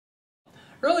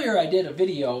Earlier I did a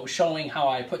video showing how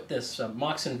I put this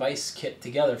Moxon vise kit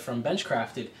together from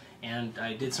Benchcrafted, and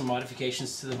I did some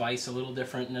modifications to the vise a little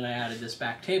different, and then I added this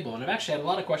back table. And I've actually had a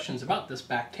lot of questions about this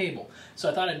back table. So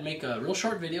I thought I'd make a real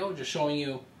short video just showing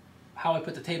you how I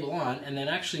put the table on, and then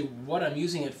actually what I'm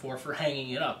using it for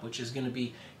hanging it up, which is going to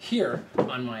be here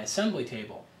on my assembly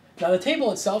table. Now the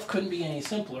table itself couldn't be any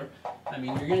simpler. I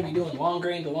mean, you're going to be doing long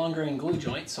grain to long grain glue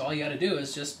joints, so all you got to do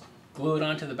is just glue it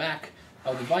onto the back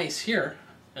of the vise here,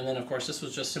 and then of course this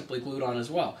was just simply glued on as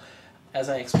well. As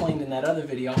I explained in that other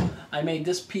video, I made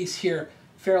this piece here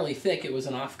fairly thick. It was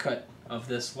an offcut of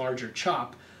this larger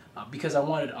chop because I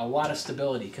wanted a lot of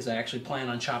stability, because I actually plan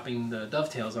on chopping the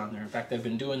dovetails on there. In fact, I've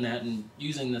been doing that and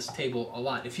using this table a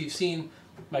lot. If you've seen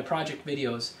my project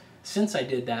videos since I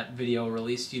did that video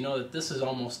release, you know that this is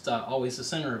almost always the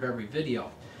center of every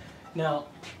video. Now,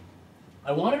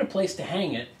 I wanted a place to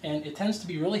hang it, and it tends to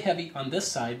be really heavy on this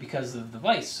side because of the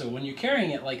vise. So when you're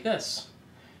carrying it like this,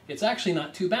 it's actually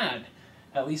not too bad.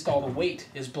 At least all the weight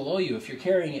is below you. If you're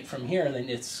carrying it from here, then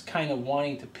it's kind of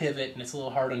wanting to pivot and it's a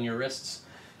little hard on your wrists,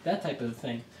 that type of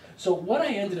thing. So what I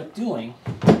ended up doing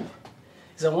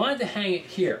is I wanted to hang it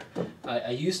here. I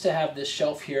used to have this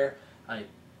shelf here. I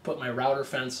put my router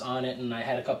fence on it, and I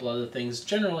had a couple other things.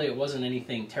 Generally, it wasn't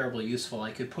anything terribly useful.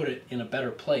 I could put it in a better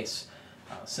place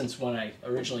since when I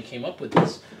originally came up with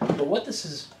this. But what this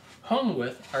is hung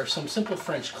with are some simple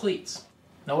French cleats.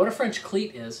 Now what a French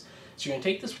cleat is you're going to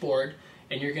take this board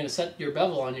and you're going to set your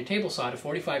bevel on your table saw to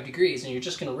 45 degrees, and you're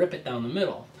just going to rip it down the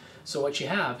middle. So what you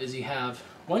have is you have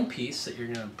one piece that you're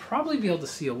going to probably be able to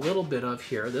see a little bit of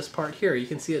here. This part here, you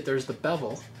can see that there's the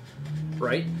bevel,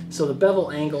 right? So the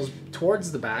bevel angles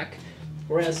towards the back,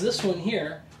 whereas this one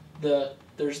here,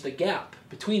 there's the gap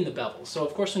between the bevels. So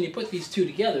of course when you put these two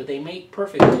together, they mate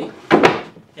perfectly,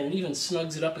 and it even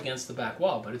snugs it up against the back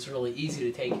wall, but it's really easy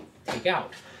to take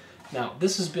out. Now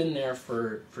this has been there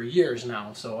for years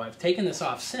now, so I've taken this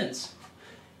off since,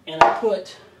 and I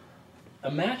put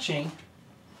a matching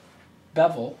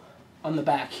bevel on the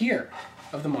back here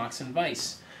of the Moxon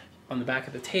vise. On the back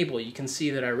of the table, you can see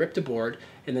that I ripped a board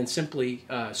and then simply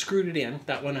screwed it in.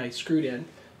 That one I screwed in.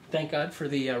 Thank God for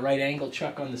the right angle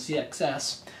chuck on the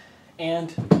CXS.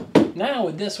 And now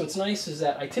with this, what's nice is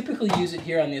that I typically use it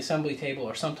here on the assembly table,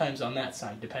 or sometimes on that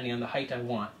side, depending on the height I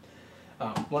want.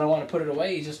 When I want to put it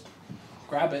away, you just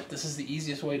grab it. This is the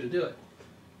easiest way to do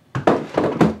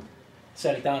it.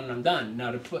 Set it down and I'm done.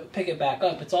 Now to pick it back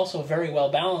up, it's also very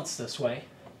well balanced this way.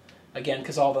 Again,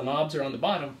 because all the knobs are on the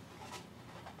bottom.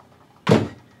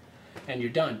 And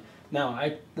you're done. Now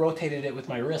I rotated it with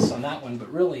my wrists on that one,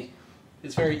 but really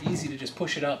it's very easy to just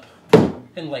push it up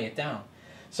and lay it down.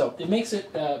 So it makes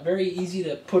it very easy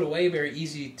to put away, very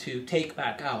easy to take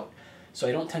back out. So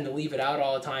I don't tend to leave it out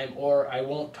all the time, or I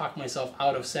won't talk myself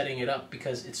out of setting it up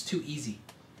because it's too easy.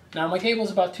 Now my table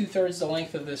is about 2/3 the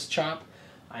length of this chop.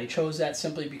 I chose that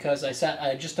simply because I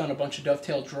had just done a bunch of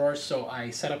dovetail drawers, so I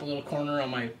set up a little corner on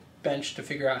my bench to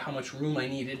figure out how much room I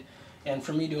needed. And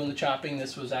for me doing the chopping,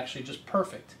 this was actually just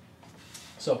perfect.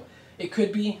 So it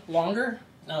could be longer.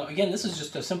 Now again, this is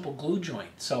just a simple glue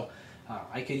joint, so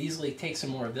I could easily take some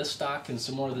more of this stock and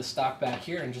some more of this stock back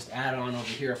here and just add on over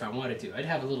here if I wanted to. I'd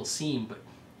have a little seam, but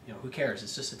you know, who cares?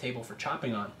 It's just a table for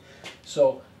chopping on.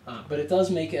 So, but it does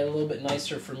make it a little bit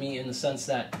nicer for me in the sense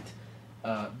that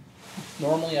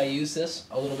normally I use this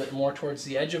a little bit more towards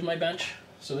the edge of my bench.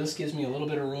 So this gives me a little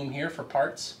bit of room here for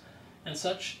parts and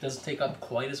such. It doesn't take up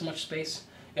quite as much space.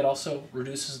 It also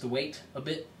reduces the weight a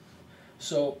bit.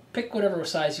 So pick whatever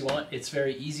size you want. It's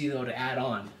very easy though to add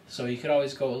on. So you could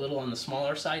always go a little on the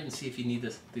smaller side and see if you need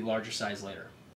the larger size later.